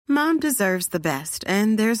Mom deserves the best,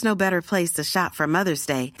 and there's no better place to shop for Mother's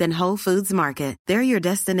Day than Whole Foods Market. They're your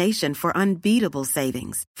destination for unbeatable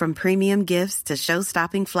savings, from premium gifts to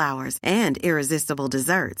show-stopping flowers and irresistible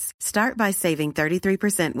desserts. Start by saving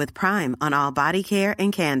 33% with Prime on all body care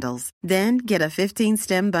and candles. Then get a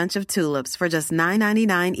 15-stem bunch of tulips for just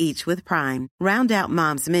 $9.99 each with Prime. Round out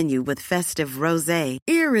Mom's menu with festive rosé,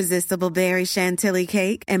 irresistible berry chantilly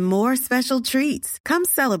cake, and more special treats. Come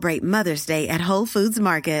celebrate Mother's Day at Whole Foods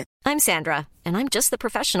Market. I'm Sandra, and I'm just the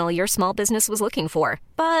professional your small business was looking for.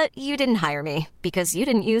 But you didn't hire me because you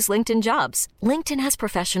didn't use LinkedIn Jobs. LinkedIn has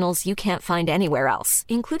professionals you can't find anywhere else,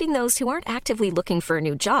 including those who aren't actively looking for a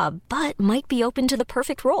new job, but might be open to the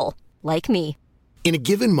perfect role, like me. In a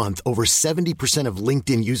given month, over 70% of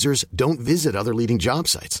LinkedIn users don't visit other leading job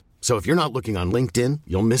sites. So if you're not looking on LinkedIn,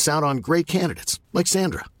 you'll miss out on great candidates like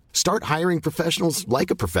Sandra. Start hiring professionals like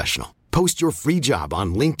a professional. Post your free job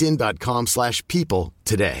on linkedin.com/people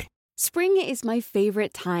today. Spring is my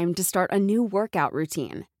favorite time to start a new workout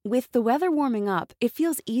routine. With the weather warming up, it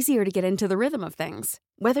feels easier to get into the rhythm of things.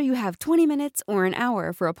 Whether you have 20 minutes or an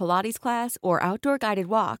hour for a Pilates class or outdoor guided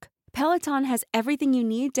walk, Peloton has everything you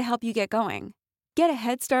need to help you get going. Get a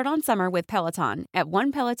head start on summer with Peloton at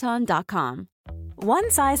onepeloton.com.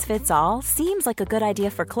 One size fits all seems like a good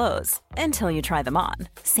idea for clothes until you try them on.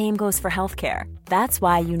 Same goes for healthcare. That's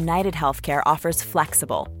why United Healthcare offers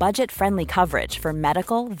flexible, budget-friendly coverage for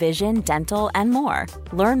medical, vision, dental, and more.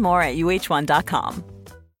 Learn more at uh1.com.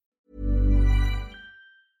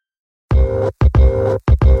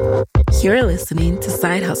 You're listening to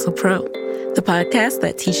Side Hustle Pro, the podcast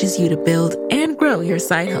that teaches you to build and grow your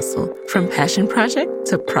side hustle from passion project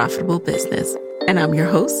to profitable business. And I'm your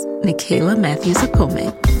host, Nicaila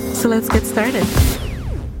Matthews-Okome. So let's get started.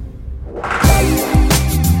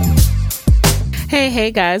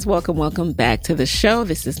 Hey guys, welcome back to the show.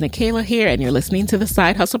 This is Nicaila here, and you're listening to the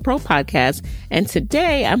Side Hustle Pro podcast. And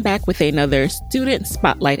today I'm back with another student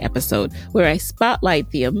spotlight episode where I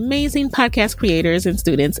spotlight the amazing podcast creators and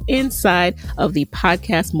students inside of the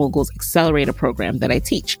Podcast Moguls Accelerator program that I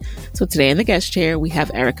teach. So today in the guest chair, we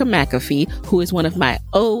have Erica McAfee, who is one of my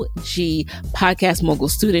OG Podcast Mogul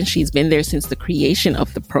students. She's been there since the creation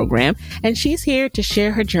of the program, and she's here to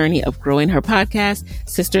share her journey of growing her podcast,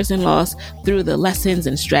 Sisters in Loss, through the lessons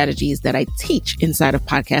and strategies that I teach inside of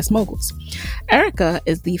Podcast Moguls. Erica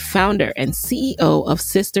is the founder and CEO of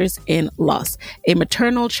Sisters in Loss, a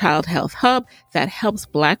maternal child health hub that helps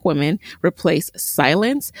Black women replace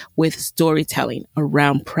silence with storytelling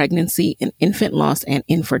around pregnancy and infant loss and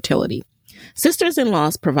infertility. Sisters in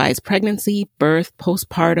Loss provides pregnancy, birth,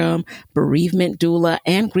 postpartum, bereavement doula,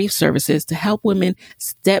 and grief services to help women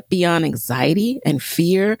step beyond anxiety and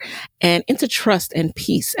fear and into trust and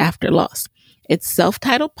peace after loss. Its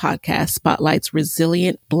self-titled podcast spotlights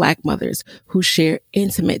resilient Black mothers who share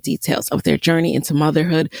intimate details of their journey into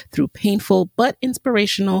motherhood through painful but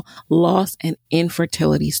inspirational loss and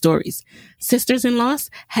infertility stories. Sisters in Loss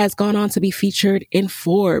has gone on to be featured in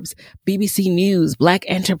Forbes, BBC News, Black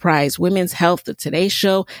Enterprise, Women's Health, The Today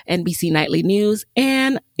Show, NBC Nightly News,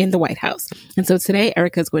 and in the White House. And so today,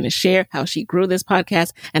 Erica is going to share how she grew this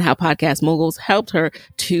podcast and how Podcast Moguls helped her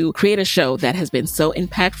to create a show that has been so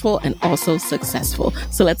impactful and also successful.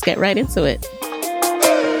 So let's get right into it.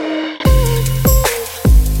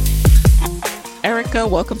 Erica,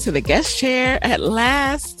 welcome to the guest chair at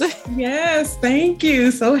last. Yes, thank you.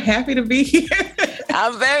 So happy to be here.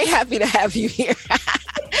 I'm very happy to have you here.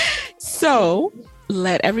 So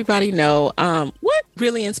let everybody know what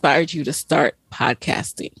really inspired you to start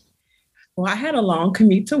podcasting. Well, I had a long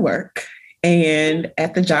commute to work, and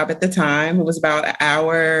at the job at the time, it was about an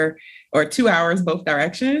hour or 2 hours, both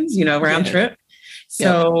directions, round trip.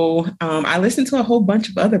 So I listened to a whole bunch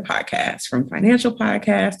of other podcasts, from financial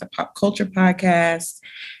podcasts to pop culture podcasts.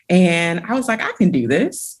 And I was like, I can do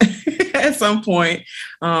this at some point.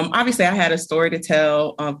 Obviously, I had a story to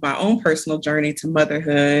tell of my own personal journey to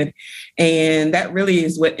motherhood. And that really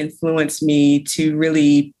is what influenced me to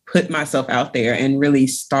really put myself out there and really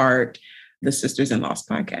start the Sisters in Loss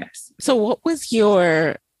podcast. So what was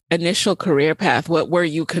your initial career path? What were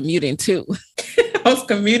you commuting to? I was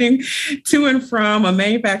commuting to and from a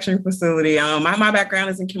manufacturing facility. My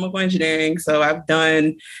background is in chemical engineering, so I've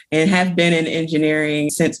done and have been in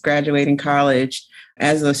engineering since graduating college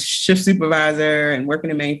as a shift supervisor and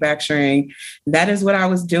working in manufacturing. That is what I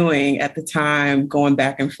was doing at the time, going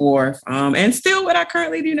back and forth, and still what I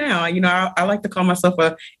currently do now. I like to call myself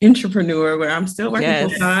an entrepreneur, where I'm still working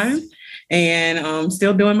full time and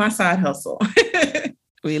still doing my side hustle.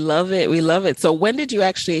 We love it. We love it. So when did you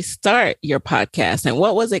actually start your podcast, and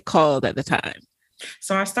what was it called at the time?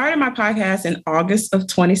 So I started my podcast in August of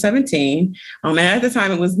 2017. And at the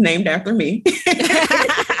time it was named after me.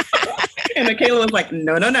 And Michaela was like,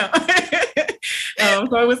 no.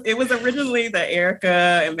 So it was originally the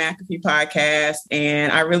Erica and McAfee podcast.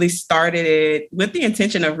 And I really started it with the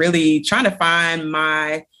intention of really trying to find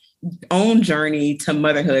my own journey to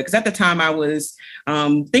motherhood. Because at the time I was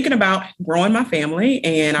thinking about growing my family,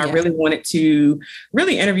 and I really wanted to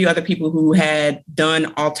really interview other people who had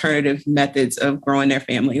done alternative methods of growing their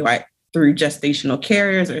family, like through gestational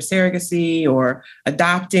carriers or surrogacy or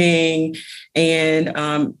adopting. And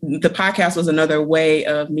the podcast was another way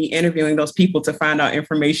of me interviewing those people to find out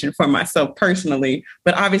information for myself personally.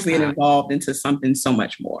 But obviously it evolved into something so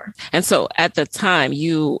much more. And so at the time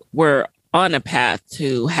you were on a path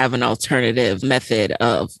to have an alternative method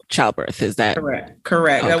of childbirth. Is that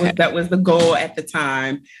correct? Okay. That was the goal at the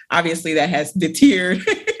time. Obviously that has deteriored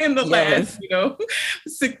in the last, 4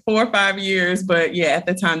 or 5 years. But yeah, at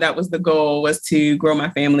the time that was the goal, was to grow my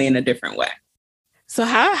family in a different way. So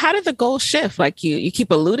how did the goal shift? Like you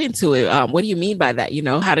keep alluding to it. What do you mean by that?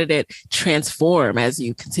 How did it transform as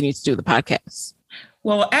you continue to do the podcast?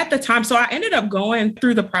 Well, at the time, so I ended up going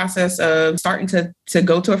through the process of starting to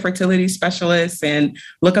go to a fertility specialist and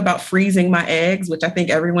look about freezing my eggs, which I think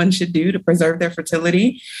everyone should do to preserve their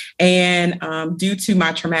fertility. And due to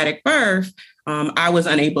my traumatic birth, I was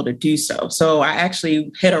unable to do so. So I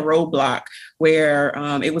actually hit a roadblock where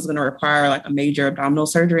it was going to require like a major abdominal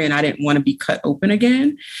surgery, and I didn't want to be cut open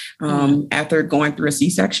again after going through a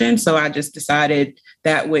C-section. So I just decided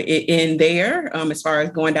that would end there as far as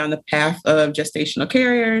going down the path of gestational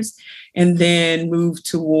carriers, and then move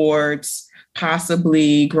towards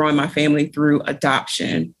possibly growing my family through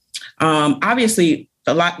adoption. Obviously,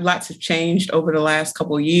 lots have changed over the last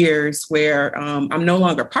couple of years where I'm no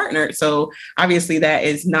longer partnered. So obviously that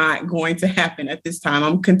is not going to happen at this time.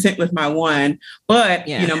 I'm content with my one, but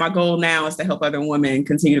my goal now is to help other women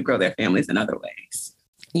continue to grow their families in other ways.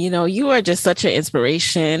 You are just such an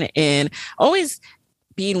inspiration, and always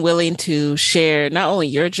being willing to share not only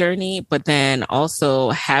your journey, but then also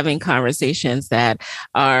having conversations that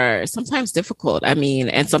are sometimes difficult. I mean,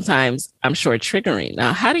 and sometimes I'm sure triggering.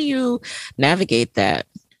 Now, how do you navigate that?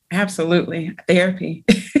 Absolutely. Therapy.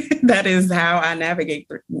 That is how I navigate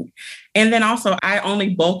through. And then also I only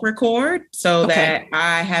bulk record so that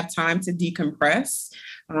I have time to decompress.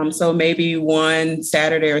 So maybe one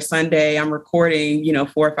Saturday or Sunday, I'm recording, 4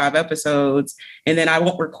 or 5 episodes, and then I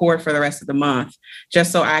won't record for the rest of the month,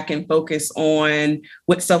 just so I can focus on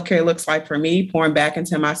what self-care looks like for me, pouring back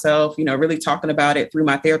into myself, really talking about it through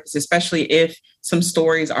my therapist, especially if some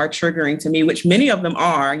stories are triggering to me, which many of them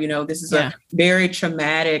are. This is a very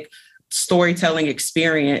traumatic storytelling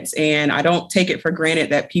experience. And I don't take it for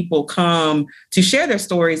granted that people come to share their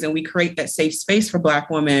stories and we create that safe space for Black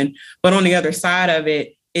women. But on the other side of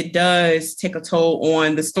it, it does take a toll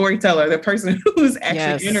on the storyteller, the person who's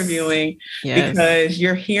actually interviewing, because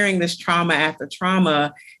you're hearing this trauma after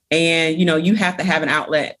trauma, and, you have to have an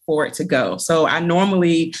outlet for it to go. So I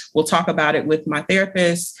normally will talk about it with my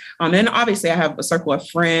therapist. And obviously I have a circle of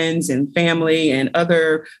friends and family and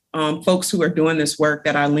other folks who are doing this work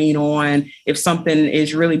that I lean on if something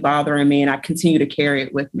is really bothering me, and I continue to carry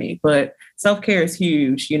it with me. But self-care is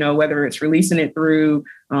huge, whether it's releasing it through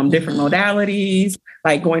different modalities,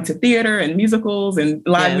 like going to theater and musicals and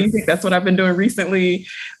live music. That's what I've been doing recently,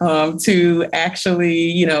 to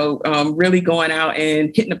actually, really going out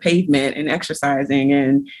and hitting the pavement and exercising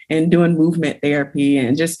and doing movement therapy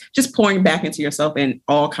and just pouring back into yourself in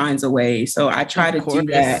all kinds of ways. So I try to do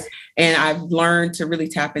that. And I've learned to really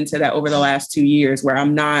tap into that over the last 2 years, where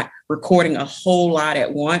I'm not recording a whole lot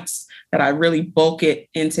at once, that I really bulk it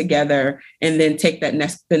in together and then take the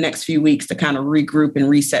next few weeks to kind of regroup and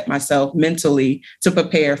reset myself mentally to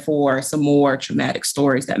prepare for some more traumatic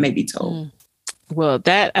stories that may be told. Well,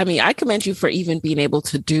 I commend you for even being able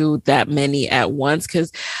to do that many at once,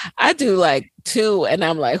 because I do like 2 and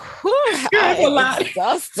I'm like, I'm a lot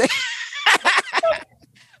exhausted.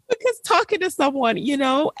 Because talking to someone,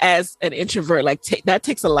 as an introvert, like that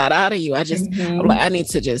takes a lot out of you. I'm like, I need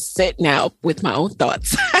to just sit now with my own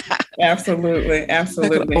thoughts. Absolutely. I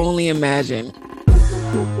could only imagine.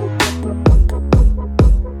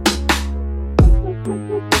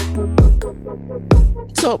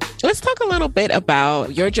 So let's talk a little bit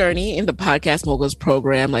about your journey in the Podcast Moguls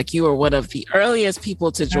program. Like, you were one of the earliest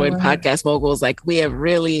people to join Podcast Moguls. Like, we have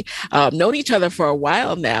really known each other for a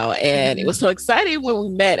while now. And it was so exciting when we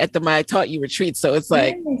met at the My Taught You retreat. So it's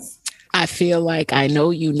like, I feel like I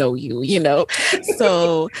know you,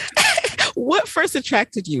 So what first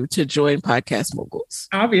attracted you to join Podcast Moguls?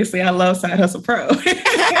 Obviously, I love Side Hustle Pro.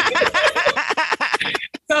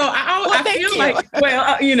 So I feel like,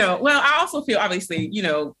 I also feel obviously,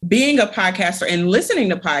 being a podcaster and listening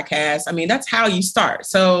to podcasts, I mean, that's how you start.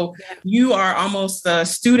 So you are almost a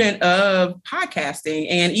student of podcasting.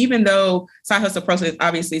 And even though Side Hustle Pro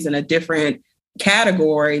obviously is in a different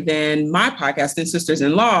category than my podcast and Sisters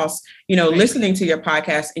in Loss, listening to your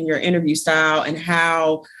podcast and your interview style and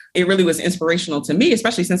how it really was inspirational to me,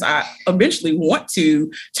 especially since I eventually want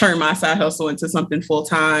to turn my side hustle into something full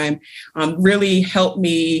time, really helped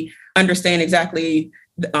me understand exactly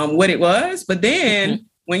what it was. But then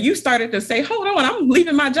when you started to say, hold on, I'm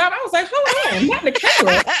leaving my job, I was like, hold on, not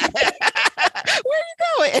Michaela. Where are you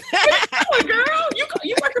going? Where you going, girl?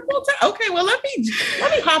 You working full time? Okay, well, let me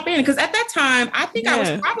hop in. Because at that time, I think I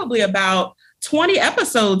was probably about 20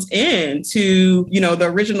 episodes into, the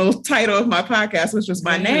original title of my podcast, which was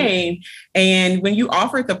my name. And when you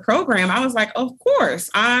offered the program, I was like, of course,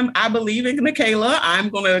 I believe in Michaela. I'm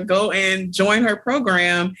going to go and join her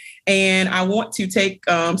program. And I want to take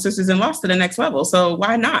Sisters in Loss to the next level. So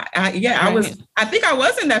why not? I think I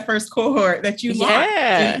was in that first cohort that you launched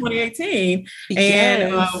in 2018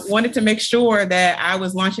 and wanted to make sure that I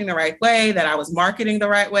was launching the right way, that I was marketing the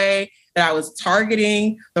right way, that I was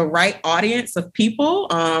targeting the right audience of people,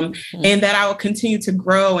 and that I will continue to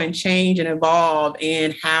grow and change and evolve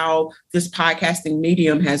in how this podcasting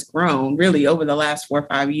medium has grown really over the last 4 or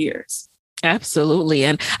 5 years. Absolutely.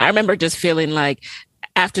 And I remember just feeling like,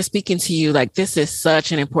 after speaking to you, like, this is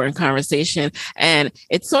such an important conversation. And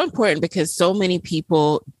it's so important because so many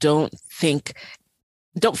people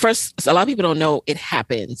first, a lot of people don't know it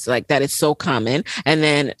happens, like that it's so common. And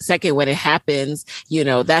then second, when it happens,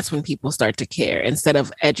 that's when people start to care instead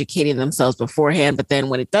of educating themselves beforehand. But then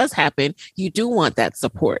when it does happen, you do want that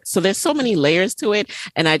support. So there's so many layers to it.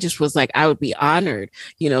 And I just was like, I would be honored,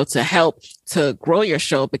 to help to grow your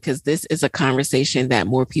show, because this is a conversation that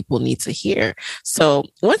more people need to hear. So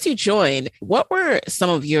once you joined, what were some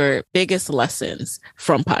of your biggest lessons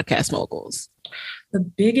from Podcast Moguls? The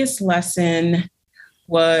biggest lesson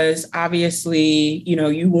was obviously,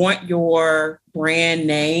 you want your brand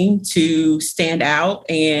name to stand out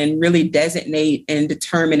and really designate and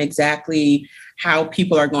determine exactly how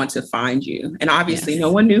people are going to find you. And obviously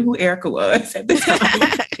no one knew who Erica was at the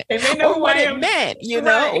time. They may know what it meant,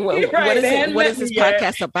 what is this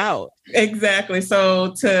podcast about? Exactly.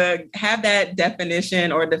 So to have that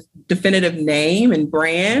definition or the definitive name and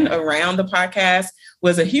brand around the podcast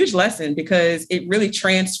was a huge lesson, because it really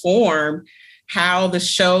transformed how the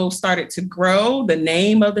show started to grow, the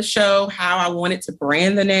name of the show, how I wanted to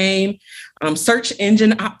brand the name. Search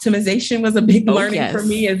engine optimization was a big learning for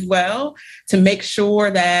me as well, to make sure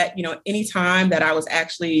that, anytime that I was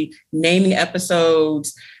actually naming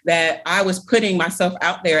episodes, that I was putting myself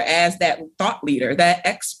out there as that thought leader, that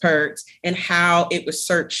expert in how it was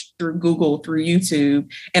searched through Google, through YouTube.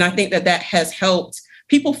 And I think that has helped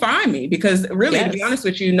people find me, because really, to be honest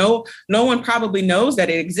with you, no one probably knows that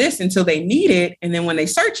it exists until they need it. And then when they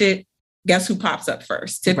search it, guess who pops up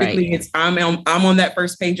first? Typically, it's I'm on that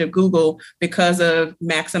first page of Google because of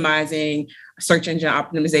maximizing search engine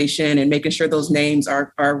optimization and making sure those names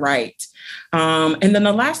are right. And then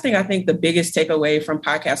the last thing, I think the biggest takeaway from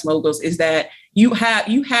Podcast Moguls is that you have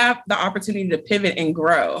the opportunity to pivot and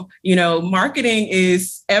grow. Marketing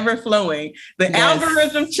is ever flowing. The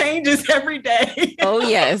algorithm changes every day. Oh,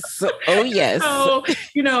 yes. Oh, yes. So,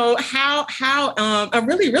 how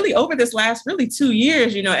really over this last 2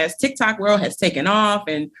 years, as TikTok world has taken off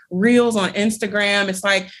and Reels on Instagram, it's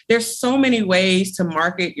like there's so many ways to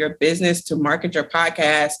market your business, to market your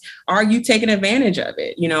podcast. Are you taking advantage of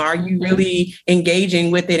it? Are you really engaging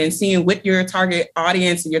with it and seeing what your target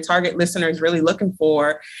audience and your target listeners really looking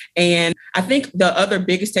for? And I think the other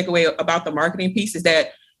biggest takeaway about the marketing piece is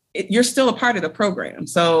that you're still a part of the program.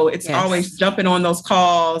 So it's always jumping on those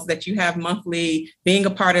calls that you have monthly, being a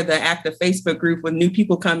part of the active Facebook group when new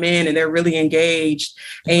people come in and they're really engaged.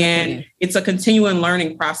 And it's a continuing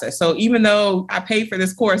learning process. So even though I paid for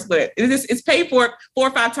this course, but it's paid for 4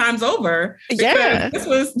 or 5 times over. This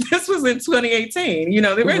was in 2018, they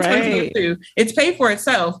were in 2022. It's paid for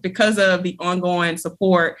itself because of the ongoing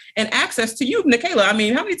support and access to you, Michaela. I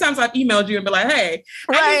mean, how many times I've emailed you and be like, hey,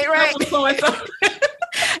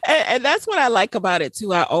 And that's what I like about it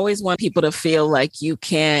too. I always want people to feel like you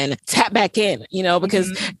can tap back in,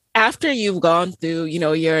 because after you've gone through,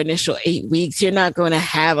 your initial 8 weeks, you're not going to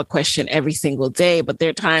have a question every single day. But there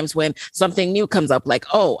are times when something new comes up, like,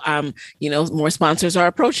 more sponsors are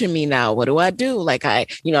approaching me now. What do I do? Like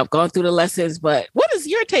I've gone through the lessons, but what is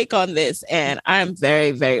your take on this? And I'm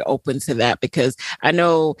very, very open to that, because I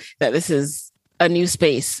know that this is a new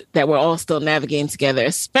space that we're all still navigating together,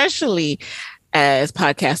 especially as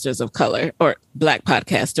podcasters of color or Black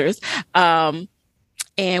podcasters.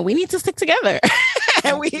 And we need to stick together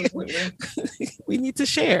and we need to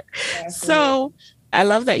share. Absolutely. So I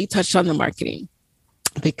love that you touched on the marketing,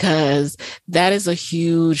 because that is a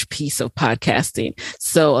huge piece of podcasting.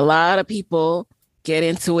 So a lot of people get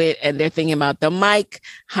into it and they're thinking about the mic.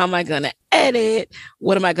 How am I going to edit?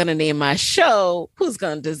 What am I going to name my show? Who's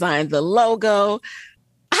going to design the logo?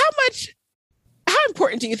 How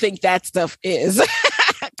important do you think that stuff is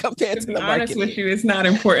compared to the marketing? To be honest with you, it's not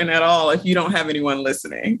important at all if you don't have anyone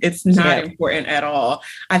listening. It's not important at all.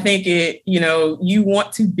 I think you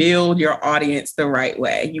want to build your audience the right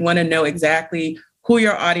way. You want to know exactly who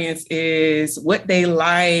your audience is, what they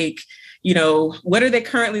like, what are they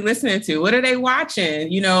currently listening to? What are they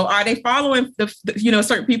watching? Are they following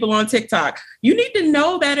certain people on TikTok? You need to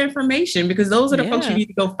know that information, because those are the folks you need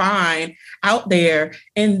to go find out there.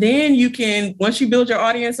 And then you can, once you build your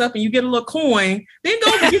audience up and you get a little coin, then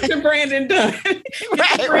go get your branding done.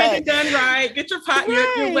 Get your branding done right. Get your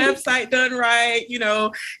website done right.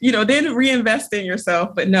 Then reinvest in yourself.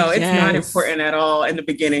 But no, it's not important at all in the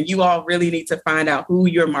beginning. You all really need to find out who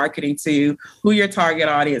you're marketing to, who your target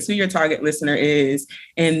audience, who your target listener is.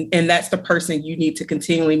 And that's the person you need to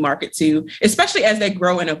continually market to, especially as they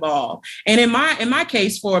grow and evolve. And in my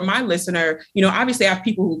case, for my listener, obviously I have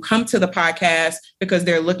people who come to the podcast because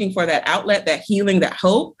they're looking for that outlet, that healing, that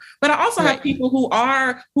hope. But I also have people who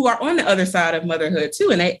are on the other side of motherhood too.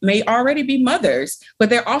 And they may already be mothers, but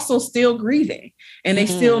they're also still grieving, and they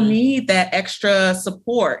still need that extra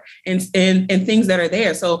support and things that are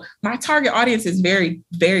there. So my target audience is very,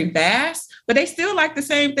 very vast, but they still like the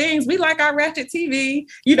same things. We like our ratchet TV,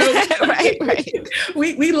 right.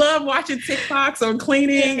 We love watching TikToks on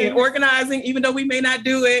cleaning and organizing, even though we may not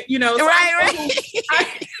do it,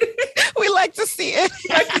 We like to see it.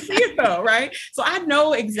 We like to see it though, right? So I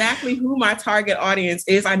know exactly who my target audience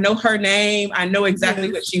is. I know her name. I know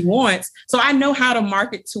exactly what she wants. So I know how to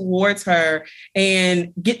market towards her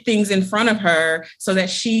and get things in front of her so that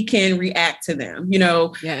she can react to them,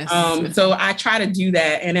 So I try to do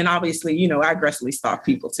that. And then obviously, I aggressively stalk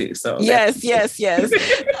people too. So yes.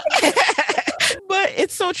 But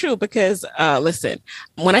it's so true, because listen,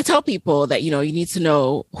 when I tell people that, you need to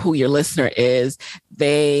know who your listener is,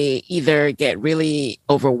 they either get really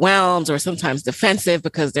overwhelmed or sometimes defensive,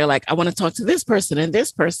 because they're like, I want to talk to this person and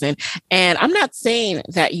this person. And I'm not saying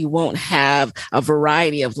that you won't have a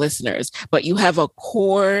variety of listeners, but you have a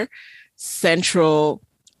core central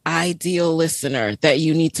ideal listener that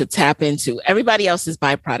you need to tap into. Everybody else is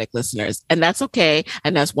byproduct listeners, and that's okay.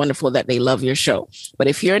 And that's wonderful that they love your show. But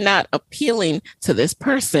if you're not appealing to this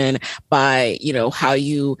person by, how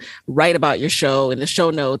you write about your show in the show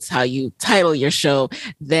notes, how you title your show,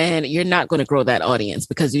 then you're not going to grow that audience,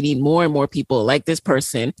 because you need more and more people like this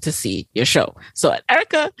person to see your show. So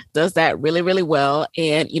Erica does that really, really well.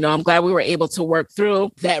 And, I'm glad we were able to work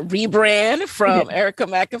through that rebrand from Erica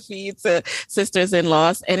McAfee to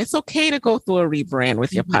Sisters-in-Laws. And it's okay to go through a rebrand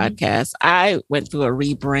with your podcast. I went through a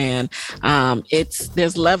rebrand.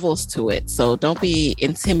 There's levels to it. So don't be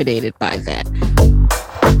intimidated by that.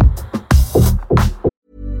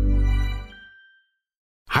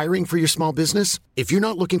 Hiring for your small business? If you're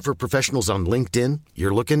not looking for professionals on LinkedIn,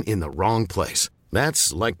 you're looking in the wrong place.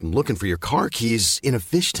 That's like looking for your car keys in a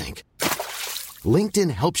fish tank. LinkedIn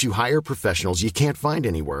helps you hire professionals you can't find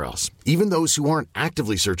anywhere else, even those who aren't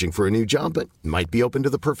actively searching for a new job but might be open to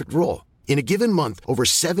the perfect role. In a given month, over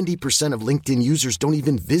 70% of LinkedIn users don't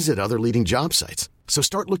even visit other leading job sites. So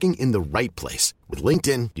start looking in the right place. With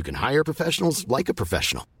LinkedIn, you can hire professionals like a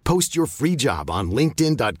professional. Post your free job on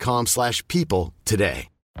linkedin.com/people today.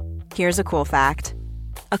 Here's a cool fact.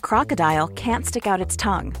 A crocodile can't stick out its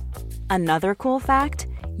tongue. Another cool fact,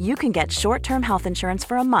 you can get short-term health insurance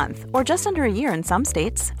for a month or just under a year in some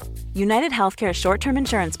states. United Healthcare short-term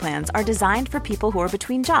insurance plans are designed for people who are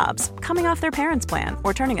between jobs, coming off their parents' plan,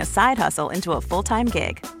 or turning a side hustle into a full-time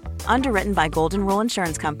gig. Underwritten by Golden Rule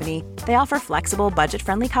Insurance Company, they offer flexible,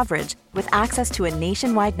 budget-friendly coverage with access to a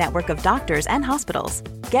nationwide network of doctors and hospitals.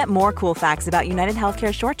 Get more cool facts about United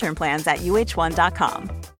Healthcare short-term plans at uh1.com.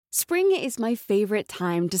 Spring is my favorite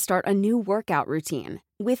time to start a new workout routine.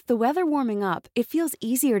 With the weather warming up, it feels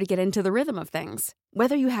easier to get into the rhythm of things.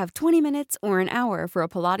 Whether you have 20 minutes or an hour for a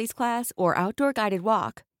Pilates class or outdoor guided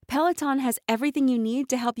walk, Peloton has everything you need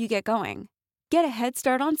to help you get going. Get a head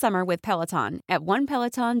start on summer with Peloton at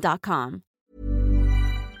onepeloton.com.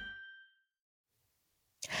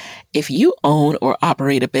 If you own or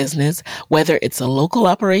operate a business, whether it's a local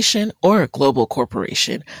operation or a global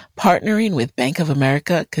corporation, partnering with Bank of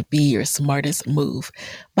America could be your smartest move.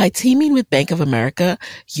 By teaming with Bank of America,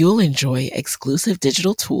 you'll enjoy exclusive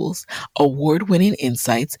digital tools, award-winning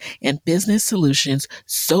insights, and business solutions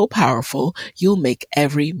so powerful you'll make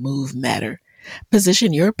every move matter.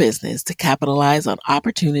 Position your business to capitalize on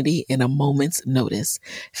opportunity in a moment's notice.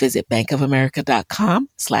 Visit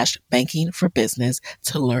bankofamerica.com/banking for business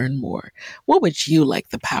to learn more. What would you like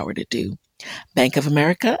the power to do? Bank of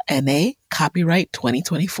America, N.A., copyright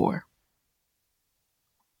 2024.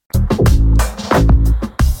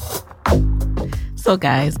 So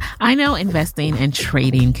guys, I know investing and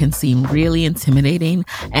trading can seem really intimidating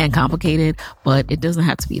and complicated, but it doesn't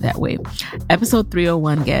have to be that way. Episode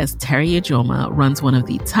 301 guest Terry Ajoma runs one of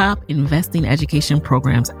the top investing education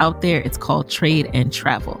programs out there. It's called Trade and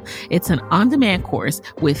Travel. It's an on-demand course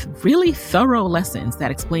with really thorough lessons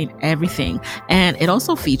that explain everything. And it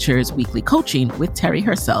also features weekly coaching with Terry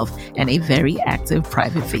herself and a very active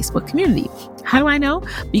private Facebook community. How do I know?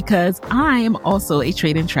 Because I am also a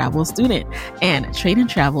Trade and Travel student, and Trade and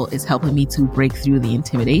Travel is helping me to break through the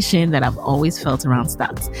intimidation that I've always felt around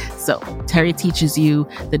stocks. So Terry teaches you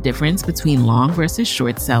the difference between long versus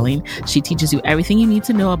short selling. She teaches you everything you need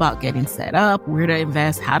to know about getting set up, where to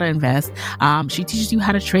invest, how to invest. She teaches you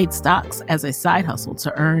how to trade stocks as a side hustle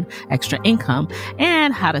to earn extra income,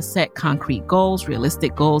 and how to set concrete goals,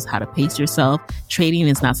 realistic goals, how to pace yourself. Trading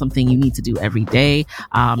is not something you need to do every day.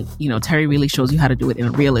 Terry really shows you how to do it in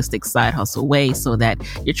a realistic side hustle way so that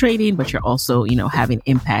you're trading, but you're also, having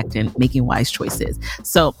impact and making wise choices.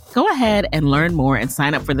 So go ahead and learn more and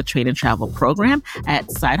sign up for the Trade and Travel program at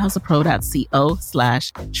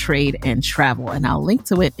sidehustlepro.co/trade and travel. And I'll link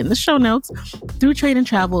to it in the show notes. Through Trade and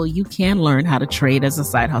Travel, you can learn how to trade as a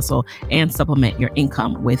side hustle and supplement your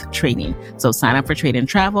income with trading. So sign up for Trade and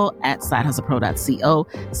Travel at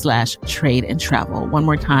sidehustlepro.co/trade and travel. One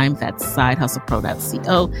more time, that's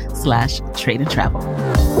sidehustlepro.co/trade and travel.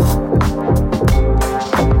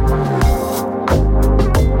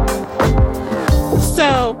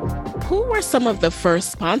 So, who were some of the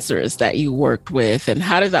first sponsors that you worked with, and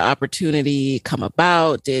how did the opportunity come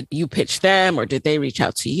about? Did you pitch them or did they reach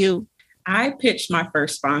out to you? I pitched my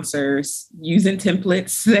first sponsors using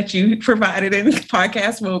templates that you provided in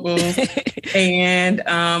Podcast Moguls, and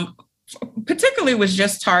particularly was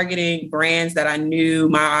just targeting brands that I knew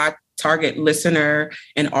my target listener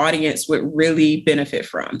and audience would really benefit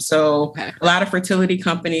from. So a lot of fertility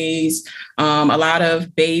companies, a lot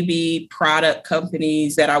of baby product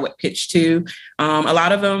companies that I would pitch to. A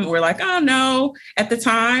lot of them were like, oh no, at the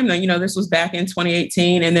time, this was back in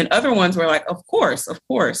 2018. And then other ones were like, of course.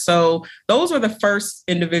 So those were the first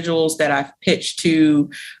individuals that I've pitched to.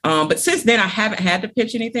 But since then, I haven't had to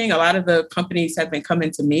pitch anything. A lot of the companies have been coming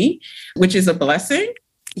to me, which is a blessing.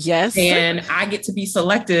 Yes. And I get to be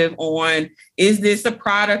selective on, is this a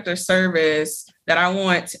product or service that I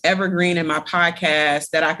want evergreen in my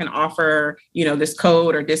podcast that I can offer, this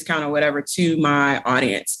code or discount or whatever to my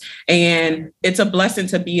audience. And it's a blessing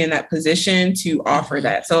to be in that position to offer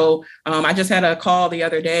that. So I just had a call the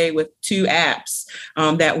other day with 2 apps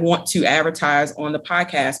that want to advertise on the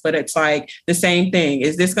podcast, but it's like the same thing.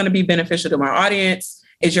 Is this going to be beneficial to my audience?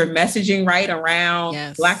 Is your messaging right around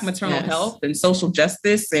Black maternal health and social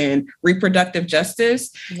justice and reproductive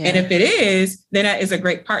justice? Yeah. And if it is, then that is a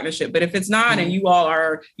great partnership. But if it's not, and you all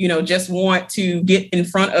are, just want to get in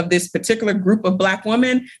front of this particular group of Black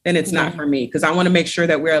women, then it's not for me, because I want to make sure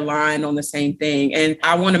that we're aligned on the same thing. And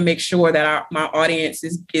I want to make sure that my audience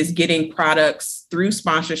is getting products through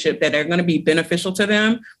sponsorship that are going to be beneficial to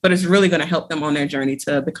them, but it's really going to help them on their journey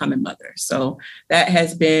to becoming mothers. So that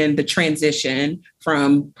has been the transition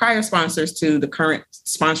from prior sponsors to the current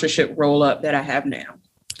sponsorship roll up that I have now.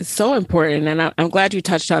 It's so important. And I'm glad you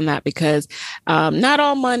touched on that, because not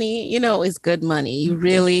all money, is good money.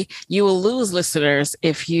 You will lose listeners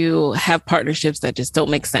if you have partnerships that just don't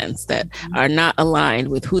make sense, that are not aligned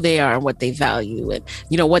with who they are and what they value and,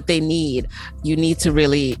 what they need. You need to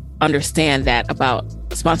really understand that about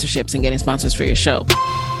sponsorships and getting sponsors for your show.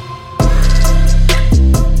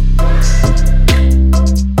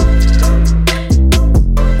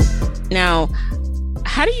 Now,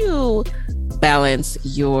 how do you balance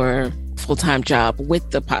your full-time job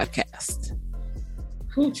with the podcast?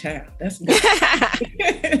 Cool, child. That's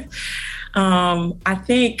good. I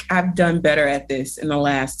think I've done better at this in the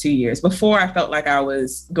last 2 years. Before, I felt like I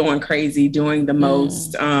was going crazy, doing the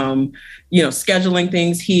most, scheduling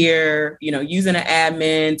things here, using an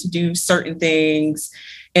admin to do certain things.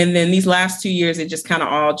 And then these last 2 years, it just kind of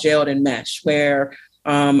all gelled and meshed, where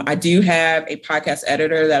I do have a podcast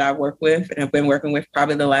editor that I work with, and I've been working with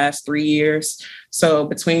probably the last 3 years. So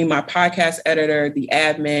between my podcast editor, the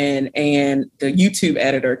admin, and the YouTube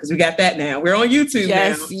editor, because we got that now. We're on YouTube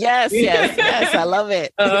now. Yes. I love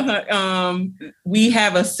it. We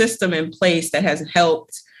have a system in place that has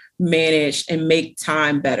helped manage and make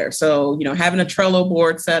time better. So, having a Trello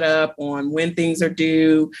board set up on when things are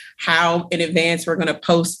due, how in advance we're going to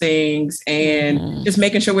post things, and just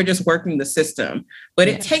making sure we're just working the system. But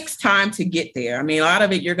it takes time to get there. I mean, a lot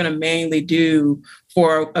of it you're going to mainly do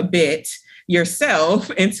for a bit yourself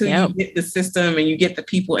until you get the system and you get the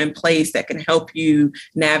people in place that can help you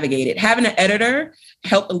navigate it. Having an editor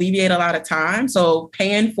helped alleviate a lot of time. So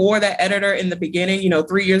paying for that editor in the beginning,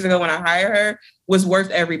 3 years ago when I hired her, was worth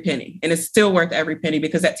every penny. And it's still worth every penny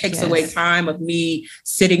because that takes away time of me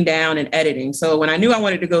sitting down and editing. So when I knew I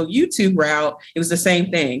wanted to go YouTube route, it was the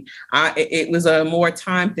same thing. It was a more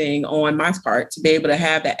time thing on my part to be able to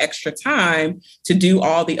have that extra time to do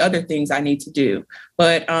all the other things I need to do.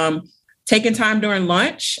 But taking time during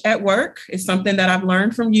lunch at work is something that I've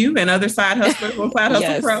learned from you and other side hustlers on Side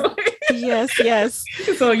Hustle Pro. Yes.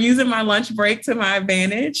 So using my lunch break to my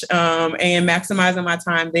advantage and maximizing my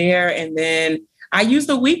time there. And then I use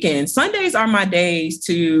the weekend. Sundays are my days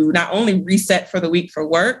to not only reset for the week for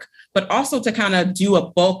work, but also to kind of do a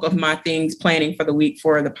bulk of my things planning for the week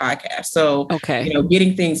for the podcast. So,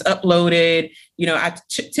 getting things uploaded, I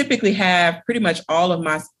typically have pretty much all of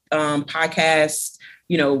my podcasts,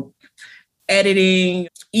 editing,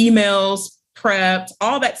 emails, prepped,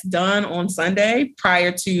 all that's done on Sunday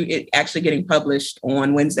prior to it actually getting published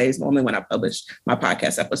on Wednesdays, normally when I publish my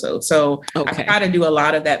podcast episode. So I try to do a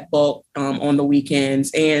lot of that bulk on the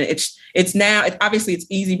weekends. And it's now, obviously it's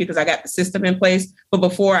easy because I got the system in place. But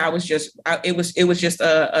before it was just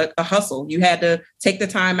a hustle. You had to take the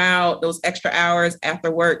time out, those extra hours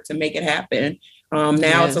after work to make it happen.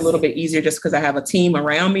 Now it's a little bit easier just because I have a team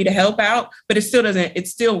around me to help out, but it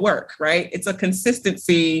still work, right? It's a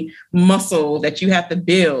consistency muscle that you have to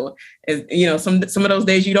build. Some of those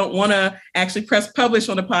days you don't want to actually press publish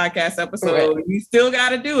on a podcast episode. Right. You still got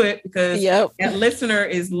to do it because that listener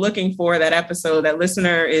is looking for that episode. That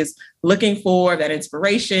listener is looking for that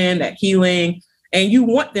inspiration, that healing. And you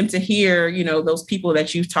want them to hear, those people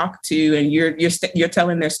that you've talked to and you're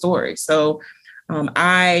telling their story. So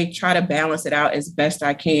I try to balance it out as best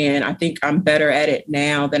I can. I think I'm better at it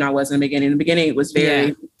now than I was in the beginning. In the beginning, it was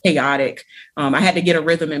very chaotic. I had to get a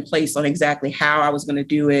rhythm in place on exactly how I was going to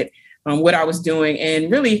do it, what I was doing,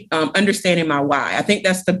 and really understanding my why. I think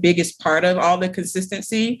that's the biggest part of all the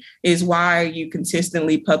consistency is why are you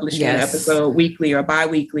consistently publishing an episode weekly or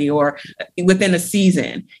biweekly or within a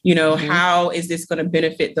season? How is this going to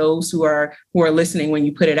benefit those who are listening when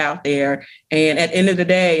you put it out there? And at the end of the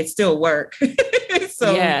day, it's still work.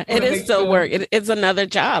 So it is still work. It's another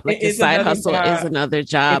job. Like the side hustle is another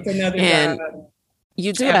job. It's another and job.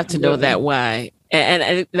 You do have to know that why.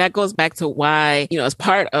 And that goes back to why, as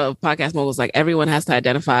part of Podcast Moguls, like everyone has to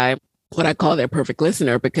identify what I call their perfect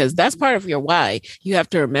listener, because that's part of your why. You have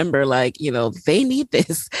to remember, they need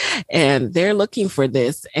this and they're looking for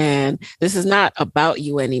this. And this is not about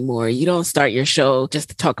you anymore. You don't start your show just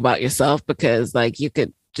to talk about yourself because you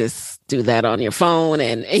could just do that on your phone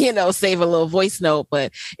and, save a little voice note.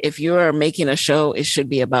 But if you're making a show, it should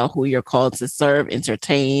be about who you're called to serve,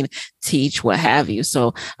 entertain, teach, what have you.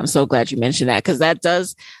 So I'm so glad you mentioned that because that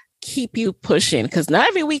does keep you pushing because not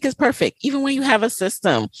every week is perfect. Even when you have a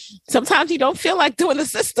system, sometimes you don't feel like doing the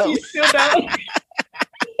system. You still don't.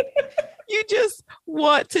 You just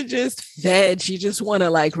want to just veg. You just want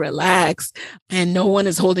to relax and no one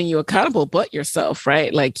is holding you accountable but yourself,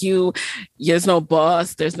 right? There's no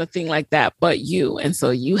boss. There's nothing like that but you. And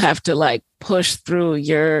so you have to push through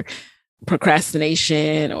your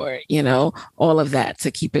procrastination or, all of that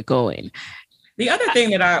to keep it going. The other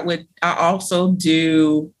thing that I also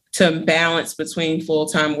do to balance between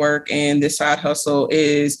full-time work and this side hustle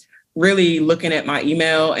is really looking at my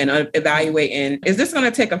email and evaluating, is this going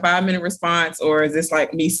to take a 5-minute response or is this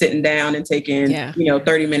me sitting down and taking,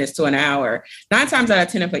 30 minutes to an hour? 9 times out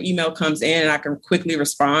of 10, if an email comes in and I can quickly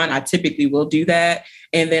respond, I typically will do that.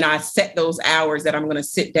 And then I set those hours that I'm going to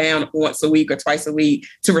sit down once a week or twice a week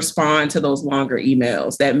to respond to those longer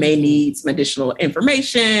emails that may need some additional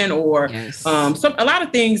information or a lot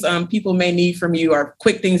of things people may need from you are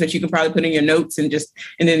quick things that you can probably put in your notes and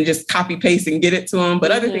then just copy paste and get it to them.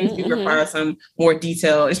 But other things do require some more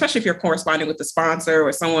detail, especially if you're corresponding with the sponsor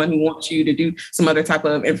or someone who wants you to do some other type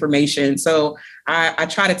of information. So I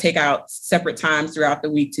try to take out separate times throughout the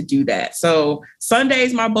week to do that. So Sunday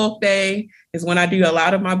is my bulk day. is when I do a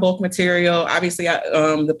lot of my bulk material. Obviously,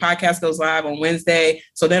 the podcast goes live on Wednesday.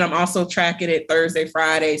 So then I'm also tracking it Thursday,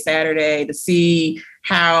 Friday, Saturday to see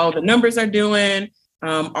how the numbers are doing.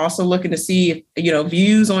 Also looking to see if,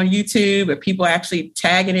 views on YouTube, if people are actually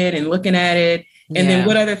tagging it and looking at it. And then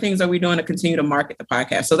what other things are we doing to continue to market the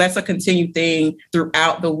podcast? So that's a continued thing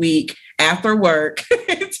throughout the week after work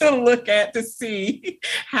to look at to see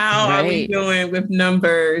how are we doing with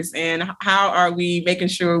numbers and how are we making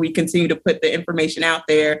sure we continue to put the information out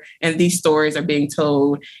there and these stories are being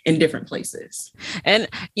told in different places. And,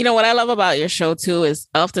 what I love about your show, too, is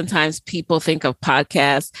oftentimes people think of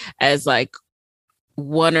podcasts as like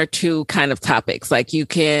one or two kind of topics. Like you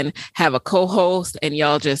can have a co-host and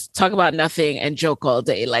y'all just talk about nothing and joke all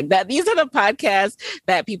day like that. These are the podcasts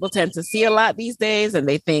that people tend to see a lot these days. And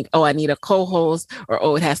they think, oh, I need a co-host, or,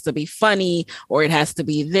 oh, it has to be funny, or it has to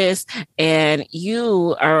be this. And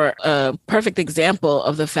you are a perfect example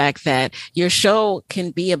of the fact that your show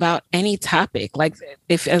can be about any topic. Like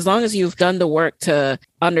as long as you've done the work to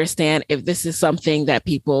understand if this is something that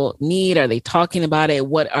people need, are they talking about it?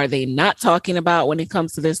 What are they not talking about when it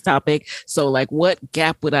comes to this topic? So like, what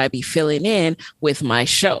gap would I be filling in with my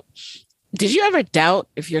show? Did you ever doubt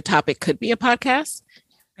if your topic could be a podcast?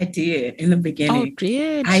 I did in the beginning. Oh,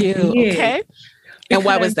 did I you? did. Okay. And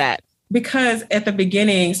why was that? Because at the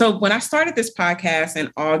beginning, so when I started this podcast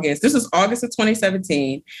in August, this was August of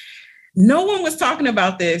 2017, no one was talking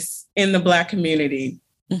about this in the Black community.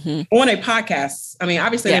 On a podcast. I mean,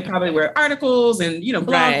 obviously there probably were articles and,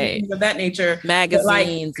 blogs and things of that nature.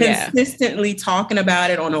 Magazines. But like consistently talking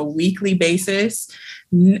about it on a weekly basis.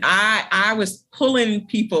 I was pulling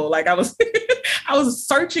people, like I was I was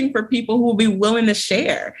searching for people who will be willing to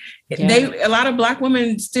share. A lot of Black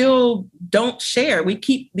women still don't share. We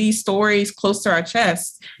keep these stories close to our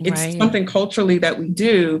chests. It's something culturally that we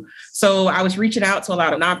do. So I was reaching out to a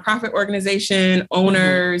lot of nonprofit organization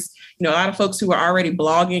owners, a lot of folks who are already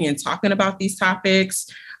blogging and talking about these topics.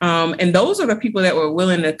 And those are the people that were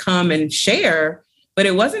willing to come and share. But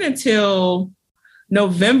it wasn't until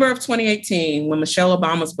November of 2018 when Michelle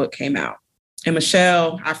Obama's book came out. And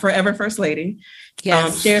Michelle, our forever First Lady,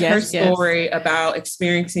 shared her story about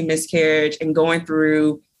experiencing miscarriage and going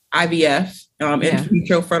through IVF, in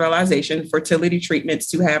vitro fertilization, fertility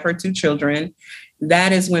treatments to have her 2 children.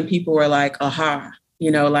 That is when people were like, aha,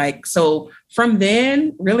 so from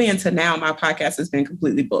then really until now, my podcast has been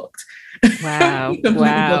completely booked. Wow.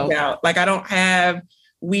 Booked out. Like I don't have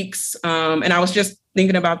weeks. And I was just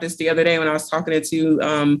thinking about this the other day when I was talking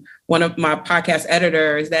to one of my podcast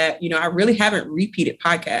editors that, I really haven't repeated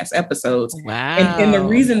podcast episodes. Wow. And the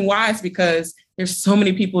reason why is because there's so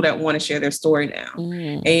many people that want to share their story now.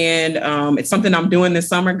 And it's something I'm doing this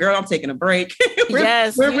summer. Girl, I'm taking a break.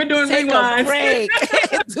 we're doing rewinds. Break.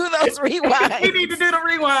 Do those rewinds. We need to do the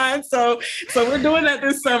rewind. So we're doing that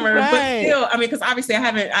this summer. But still, I mean, because obviously I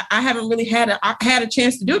haven't really had a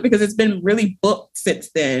chance to do it because it's been really booked since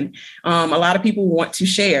then. A lot of people want to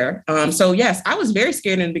share. So yes, I was very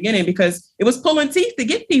scared in the beginning because it was pulling teeth to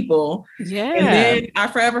get people. Yeah. And then our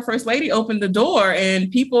forever First Lady opened the door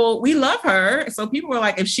and we love her. So people were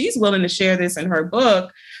like, if she's willing to share this in her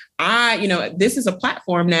book, this is a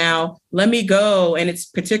platform now. Let me go. And it's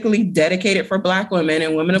particularly dedicated for Black women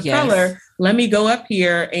and women of color. Let me go up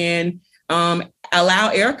here and allow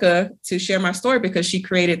Erica to share my story because she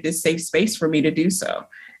created this safe space for me to do so.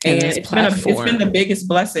 And it's been the biggest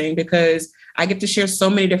blessing because I get to share so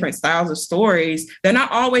many different styles of stories. They're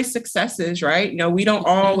not always successes, right? We don't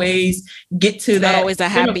always get to that. Not always a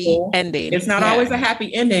happy ending. It's not always a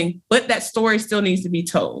happy ending, but that story still needs to be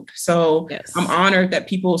told. So I'm honored that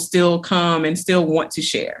people still come and still want to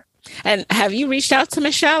share. And have you reached out to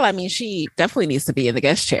Michelle? I mean, she definitely needs to be in the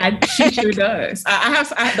guest chair. She sure does.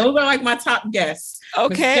 Those are like my top guests.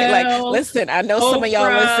 Okay. Michelle, listen, I know some of y'all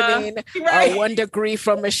listening are 1 degree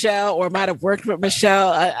from Michelle or might have worked with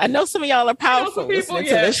Michelle. I know some of y'all are powerful listening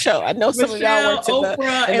to this show. I know some of y'all worked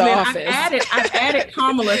in the office. I've added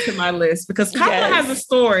Kamala to my list because Kamala has a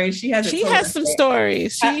story. She has some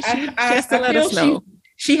stories. She has to let us know.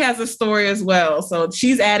 She has a story as well. So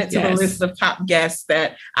she's added to the list of top guests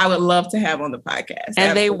that I would love to have on the podcast.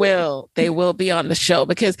 And they will be on the show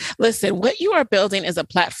because listen, what you are building is a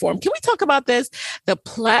platform. Can we talk about this? The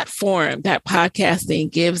platform that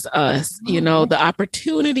podcasting gives us, the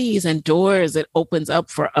opportunities and doors it opens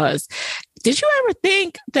up for us. Did you ever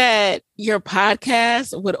think that your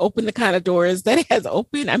podcast would open the kind of doors that it has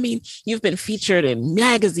opened? I mean, you've been featured in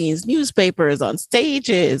magazines, newspapers, on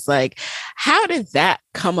stages. Like, how did that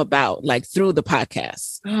come about, like through the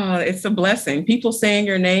podcast? Oh, it's a blessing. People saying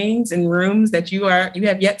your names in rooms that you have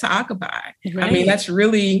yet to occupy. Right. I mean, that's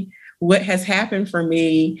really what has happened for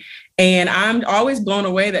me. And I'm always blown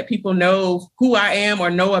away that people know who I am or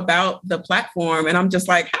know about the platform. And I'm just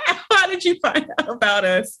like, how did you find out about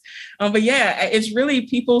us? But yeah, it's really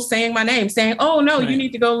people saying my name, saying, oh, no, you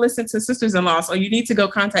need to go listen to Sisters in Loss, or you need to go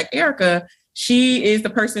contact Erica. She is the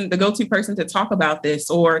person, the go-to person to talk about this,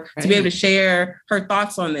 or to be able to share her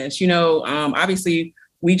thoughts on this. You know, obviously,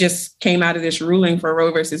 we just came out of this ruling for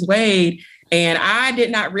Roe versus Wade. And I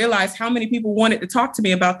did not realize how many people wanted to talk to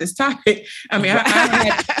me about this topic. I mean, I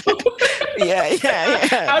had...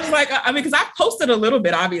 I was like, because I posted a little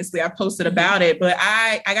bit, obviously I posted about it, but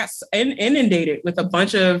I got inundated with a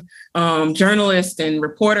bunch of journalists and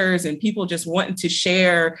reporters and people just wanting to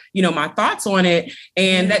share, you know, my thoughts on it.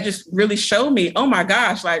 And that just really showed me, oh my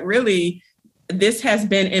gosh, like really, this has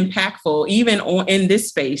been impactful, even in this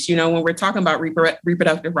space, you know, when we're talking about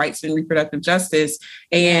reproductive rights and reproductive justice,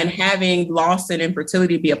 and having loss and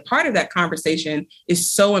infertility be a part of that conversation is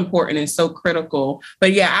so important and so critical.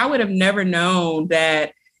 But yeah, I would have never known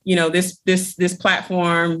that, you know, this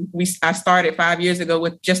platform I started 5 years ago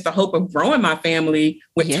with just the hope of growing my family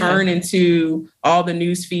would turn into all the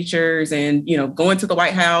news features and, you know, going to the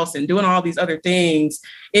White House and doing all these other things.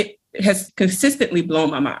 It has consistently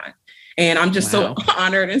blown my mind. And I'm just so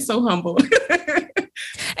honored and so humbled.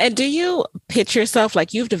 And do you pitch yourself,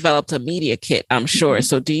 like you've developed a media kit, I'm sure.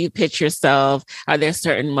 So do you pitch yourself? Are there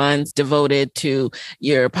certain months devoted to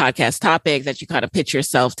your podcast topic that you kind of pitch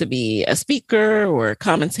yourself to be a speaker or a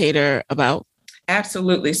commentator about?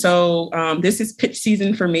 Absolutely. So this is pitch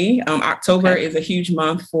season for me. October is a huge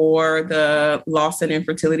month for the loss and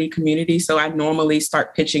infertility community. So I normally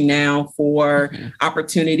start pitching now for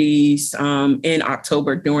opportunities in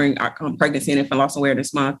October during Pregnancy and Infant Loss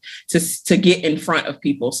Awareness Month to get in front of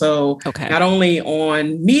people. So not only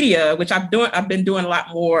on media, which I've been doing a lot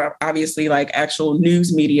more, obviously, like actual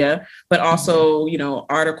news media, but also, you know,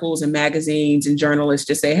 articles and magazines and journalists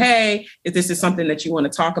just say, hey, if this is something that you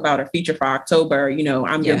want to talk about or feature for October, you know,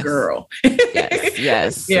 I'm your girl.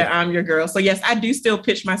 Yes. Yeah, I'm your girl. So yes, I do still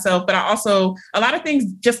pitch myself, but I also, a lot of things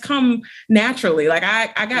just come naturally. Like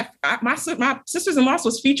my Sisters in Loss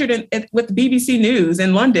was featured with BBC News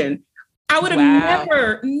in London. I would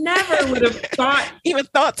have never would have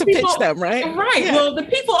thought to pitch them, right? Right. Yeah. Well, the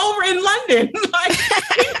people over in London, like,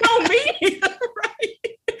 you know me,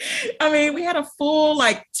 right? I mean, we had a full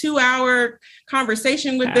 2-hour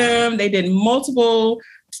conversation with them. They did multiple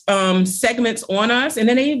segments on us, and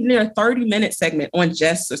then they even did a 30-minute segment on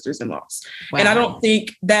just Sisters in Loss. And I don't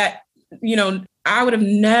think that, you know, I would have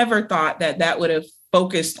never thought that would have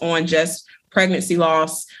focused on just pregnancy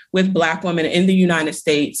loss with Black women in the United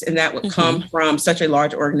States, and that would come from such a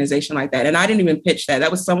large organization like that. And I didn't even pitch that.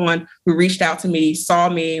 That was someone who reached out to me, saw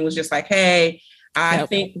me, and was just like, hey, I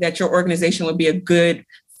think that your organization would be a good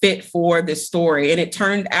fit for this story. And it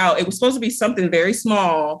turned out, it was supposed to be something very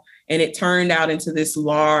small, and it turned out into this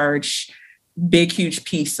large, big, huge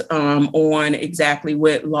piece on exactly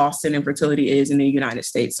what loss and infertility is in the United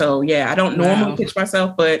States. So yeah, I don't normally pitch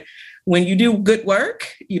myself, but when you do good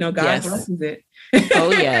work, you know, God blesses it.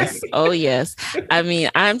 Oh, yes. Oh, yes. I mean,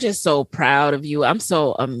 I'm just so proud of you. I'm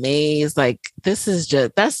so amazed. Like,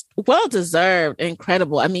 that's well-deserved,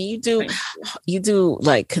 incredible. I mean, you do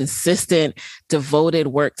like consistent, devoted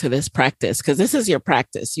work to this practice, because this is your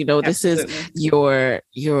practice. You know, Absolutely. This is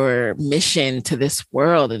your mission to this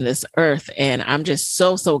world and this earth. And I'm just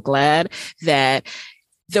so glad that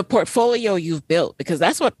the portfolio you've built, because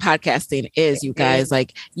that's what podcasting is, you guys.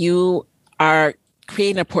 Like, you are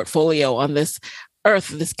creating a portfolio on this earth,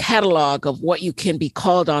 this catalog of what you can be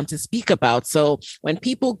called on to speak about. So when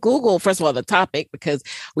people Google, first of all, the topic, because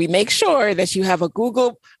we make sure that you have a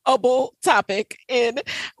Googleable topic in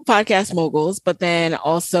Podcast Moguls, but then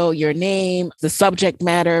also your name, the subject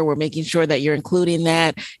matter, we're making sure that you're including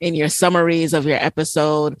that in your summaries of your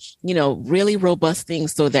episode, you know, really robust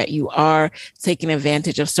things so that you are taking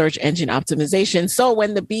advantage of search engine optimization. So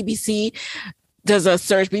when the BBC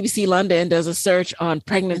London does a search on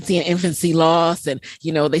pregnancy and infancy loss, and,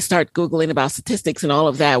 you know, they start Googling about statistics and all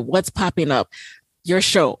of that, what's popping up? Your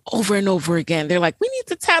show over and over again. They're like, we need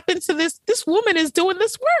to tap into this. This woman is doing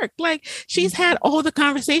this work. Like, she's had all the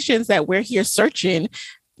conversations that we're here searching,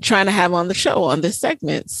 trying to have on the show, on this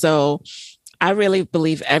segment. So I really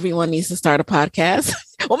believe everyone needs to start a podcast.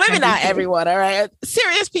 Well, maybe not everyone. All right.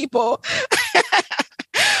 Serious people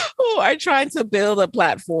who are trying to build a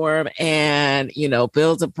platform and, you know,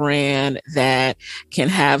 build a brand that can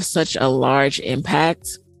have such a large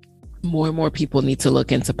impact. More and more people need to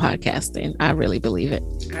look into podcasting. I really believe it.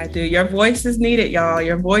 I do. Your voice is needed, y'all.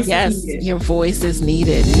 Your voice is needed. Yes, your voice is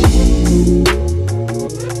needed.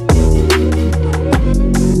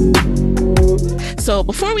 So So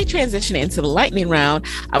before we transition into the lightning round,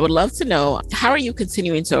 I would love to know, how are you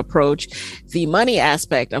continuing to approach the money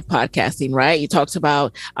aspect of podcasting, right? You talked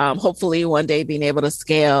about hopefully one day being able to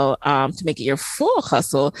scale to make it your full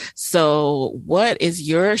hustle. So what is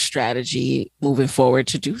your strategy moving forward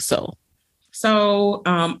to do so? So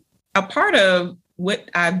a part of what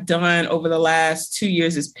I've done over the last 2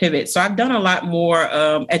 years is pivot. So I've done a lot more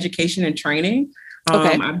education and training.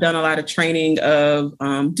 I've done a lot of training of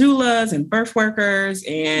doulas and birth workers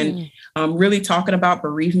and really talking about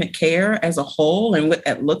bereavement care as a whole and what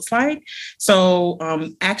that looks like. So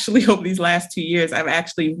actually, over these last 2 years, I've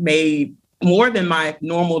actually made more than my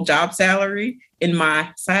normal job salary in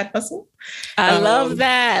my side hustle. I love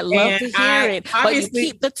that. Love to hear it. But you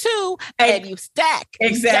keep the two and you stack.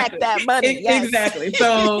 Exactly. Stack that money. Yes. Exactly.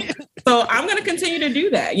 So I'm going to continue to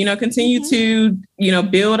do that, continue to,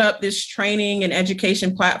 build up this training and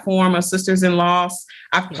education platform of Sisters in Loss.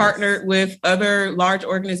 I've partnered with other large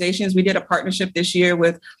organizations. We did a partnership this year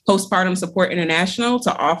with Postpartum Support International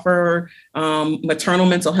to offer maternal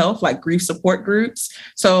mental health, like grief support groups.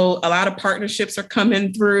 So a lot of partnerships are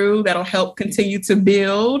coming through that'll help continue to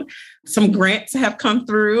build. Some grants have come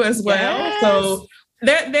through as well. Yes. So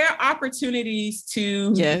there are opportunities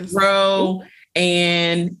to grow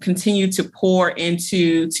and continue to pour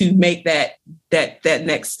into to make that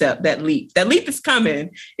next step, that leap. That leap is coming.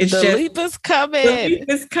 The leap is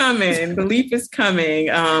coming.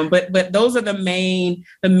 But those are the main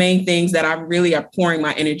things that I really are pouring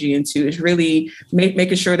my energy into, is really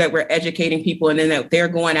making sure that we're educating people, and then that they're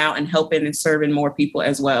going out and helping and serving more people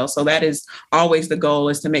as well. So that is always the goal,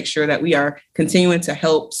 is to make sure that we are continuing to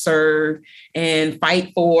help serve and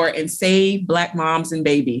fight for and save Black moms and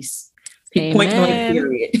babies. Amen. Point blank,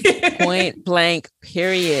 period. Point blank,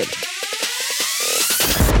 period.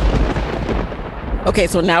 Okay,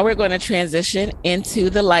 so now we're going to transition into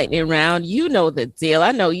the lightning round. You know the deal.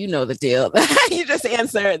 I know you know the deal. You just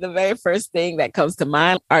answer the very first thing that comes to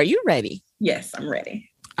mind. Are you ready? Yes, I'm ready.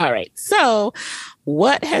 All right. So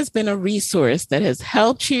what has been a resource that has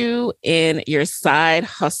helped you in your side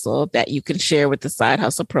hustle that you can share with the Side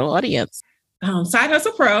Hustle Pro audience? Side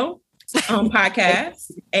Hustle Pro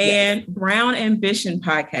podcast and Brown Ambition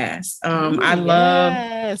podcast. I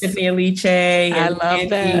love Tiffany Aliche. I love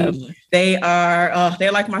them. They are,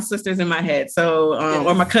 they're like my sisters in my head. So,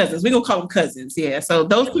 or my cousins, we're going to call them cousins. Yeah. So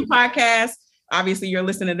those two podcasts, obviously you're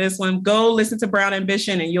listening to this one, go listen to Brown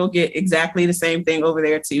Ambition and you'll get exactly the same thing over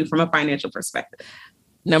there too, from a financial perspective.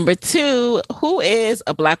 Number 2, who is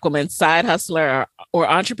a Black woman side hustler or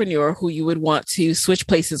entrepreneur who you would want to switch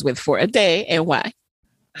places with for a day, and why?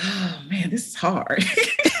 Oh man, this is hard.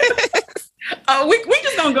 We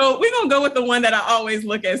just gonna go. We're gonna go with the one that I always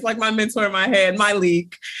look at. It's like my mentor in my head, my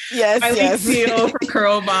leak. Leak Seal from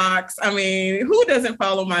Curlbox. I mean, who doesn't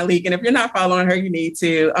follow my leak? And if you're not following her, you need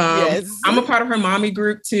to. I'm a part of her mommy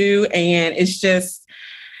group too, and it's just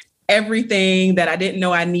everything that I didn't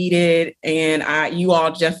know I needed. And you all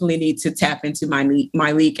definitely need to tap into my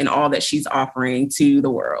leak and all that she's offering to the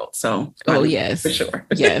world. So, yes, for sure.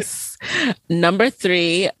 Yes. Number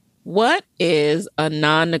 3, what is a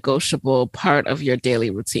non-negotiable part of your daily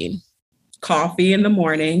routine? Coffee in the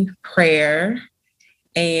morning, prayer,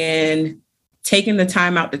 and taking the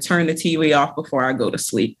time out to turn the TV off before I go to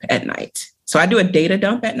sleep at night. So I do a data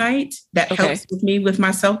dump at night that helps with me with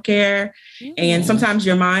my self-care. And sometimes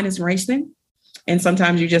your mind is racing and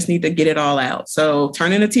sometimes you just need to get it all out. So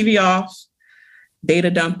turning the TV off,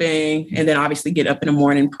 data dumping, and then obviously get up in the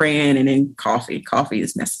morning praying, and then coffee. Coffee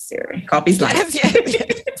is necessary. Coffee's life. Yes.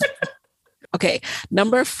 Okay.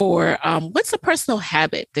 Number 4, what's a personal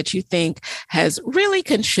habit that you think has really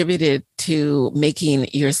contributed to making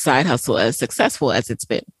your side hustle as successful as it's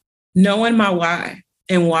been? Knowing my why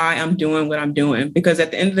and why I'm doing what I'm doing, because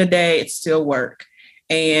at the end of the day, it's still work.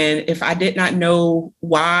 And if I did not know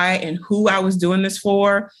why and who I was doing this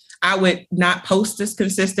for, I would not post this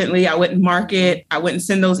consistently. I wouldn't market. I wouldn't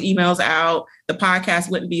send those emails out. The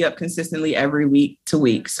podcast wouldn't be up consistently every week to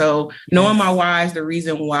week. So knowing my why is the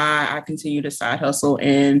reason why I continue to side hustle,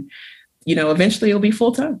 and, eventually it'll be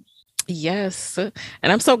full time. Yes. And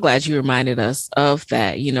I'm so glad you reminded us of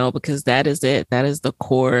that, because that is it. That is the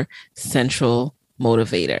core central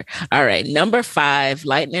motivator. All right. Number 5,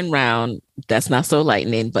 lightning round. That's not so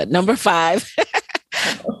lightning, but number 5.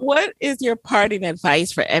 What is your parting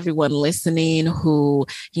advice for everyone listening who,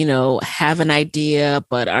 have an idea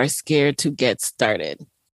but are scared to get started?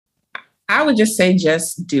 I would just say,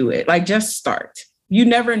 just do it. Just start. You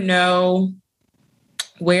never know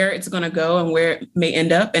where it's going to go and where it may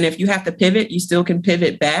end up. And if you have to pivot, you still can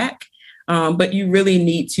pivot back. But you really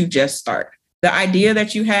need to just start. The idea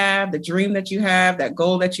that you have, the dream that you have, that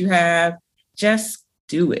goal that you have, just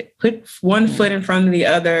do it. Put one foot in front of the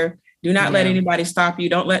other. Do not let anybody stop you.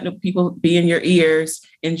 Don't let people be in your ears,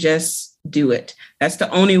 and just do it. That's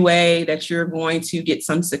the only way that you're going to get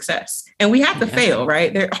some success. And we have to fail,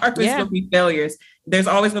 right? There are always going to be failures. There's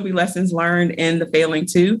always going to be lessons learned in the failing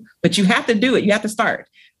too, but you have to do it. You have to start.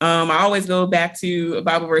 I always go back to a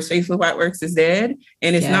Bible verse, faith without works is dead.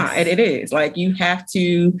 And it's not, it is like, you have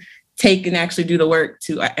to take and actually do the work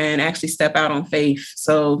and actually step out on faith.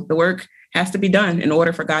 So the work has to be done in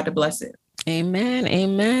order for God to bless it. Amen.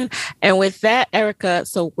 Amen. And with that, Erica,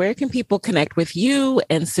 so where can people connect with you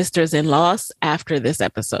and Sisters in Loss after this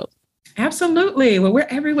episode? Absolutely. Well, we're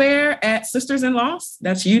everywhere at Sisters in Loss.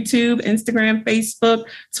 That's YouTube, Instagram, Facebook,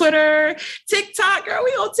 Twitter, TikTok. Girl, we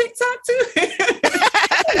on TikTok too.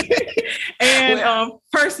 And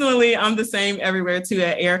personally, I'm the same everywhere too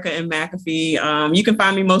at Erica and McAfee. You can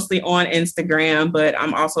find me mostly on Instagram, but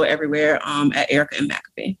I'm also everywhere at Erica and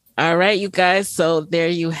McAfee. All right, you guys. So there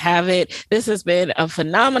you have it. This has been a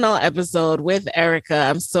phenomenal episode with Erica.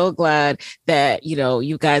 I'm so glad that,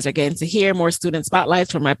 you guys are getting to hear more student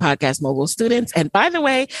spotlights from my Podcast Mogul students. And by the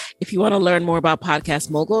way, if you want to learn more about Podcast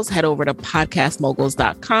Moguls, head over to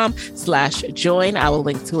podcastmoguls.com/join. I will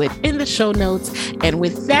link to it in the show notes. And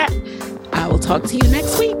with that, I will talk to you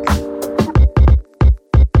next week.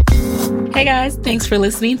 Hey guys, thanks for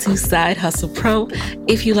listening to Side Hustle Pro.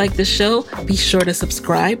 If you like the show, be sure to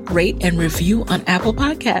subscribe, rate, and review on Apple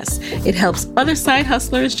Podcasts. It helps other side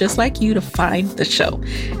hustlers just like you to find the show.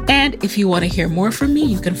 And if you want to hear more from me,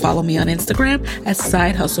 you can follow me on Instagram at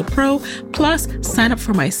Side Hustle Pro. Plus, sign up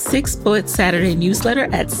for my 6-bullet Saturday newsletter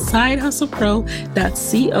at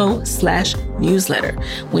sidehustlepro.co/newsletter.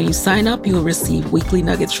 When you sign up, you will receive weekly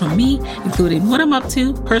nuggets from me, including what I'm up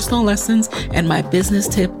to, personal lessons, and my business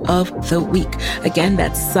tip of the week. Again,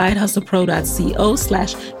 that's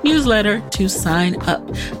sidehustlepro.co/newsletter to sign up.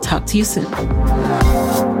 Talk to you soon.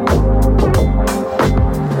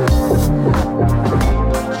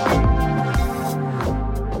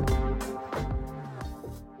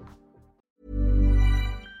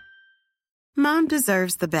 Mom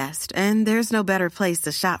deserves the best, and there's no better place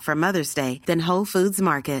to shop for Mother's Day than Whole Foods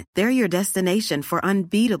Market. They're your destination for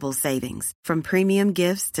unbeatable savings, from premium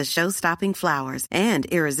gifts to show-stopping flowers and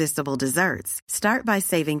irresistible desserts. Start by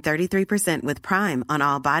saving 33% with Prime on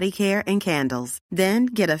all body care and candles. Then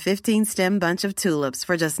get a 15-stem bunch of tulips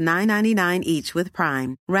for just $9.99 each with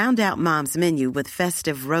Prime. Round out Mom's menu with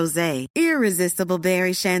festive rosé, irresistible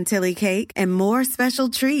berry chantilly cake, and more special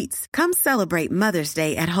treats. Come celebrate Mother's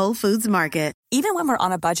Day at Whole Foods Market. Even when we're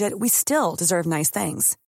on a budget, we still deserve nice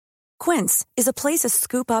things. Quince is a place to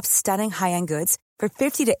scoop up stunning high-end goods for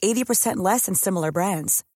 50 to 80% less than similar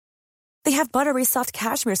brands. They have buttery soft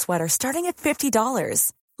cashmere sweaters starting at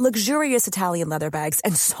 $50, luxurious Italian leather bags,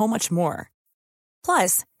 and so much more.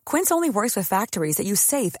 Plus, Quince only works with factories that use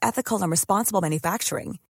safe, ethical, and responsible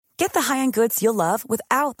manufacturing. Get the high-end goods you'll love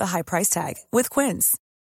without the high price tag with Quince.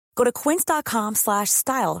 Go to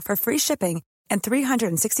quince.com/style for free shipping and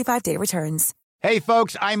 365-day returns. Hey,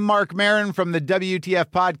 folks, I'm Mark Maron from the WTF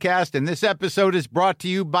Podcast, and this episode is brought to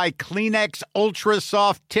you by Kleenex Ultra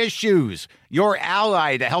Soft Tissues, your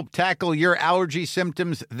ally to help tackle your allergy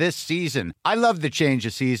symptoms this season. I love the change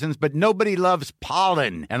of seasons, but nobody loves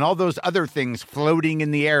pollen and all those other things floating in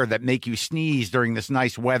the air that make you sneeze during this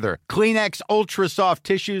nice weather. Kleenex Ultra Soft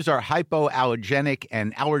Tissues are hypoallergenic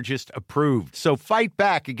and allergist approved, so fight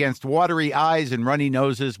back against watery eyes and runny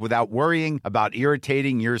noses without worrying about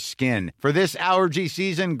irritating your skin. For this allergy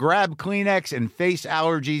season, grab Kleenex and face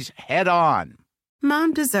allergies head on.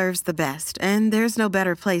 Mom deserves the best, and there's no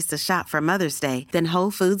better place to shop for Mother's Day than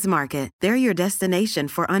Whole Foods Market. They're your destination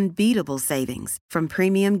for unbeatable savings, from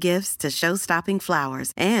premium gifts to show-stopping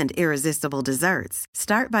flowers and irresistible desserts.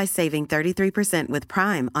 Start by saving 33% with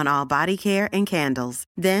Prime on all body care and candles.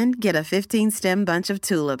 Then get a 15-stem bunch of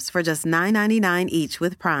tulips for just $9.99 each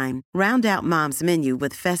with Prime. Round out Mom's menu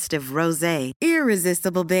with festive rosé,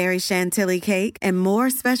 irresistible berry chantilly cake, and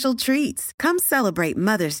more special treats. Come celebrate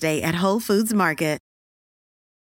Mother's Day at Whole Foods Market.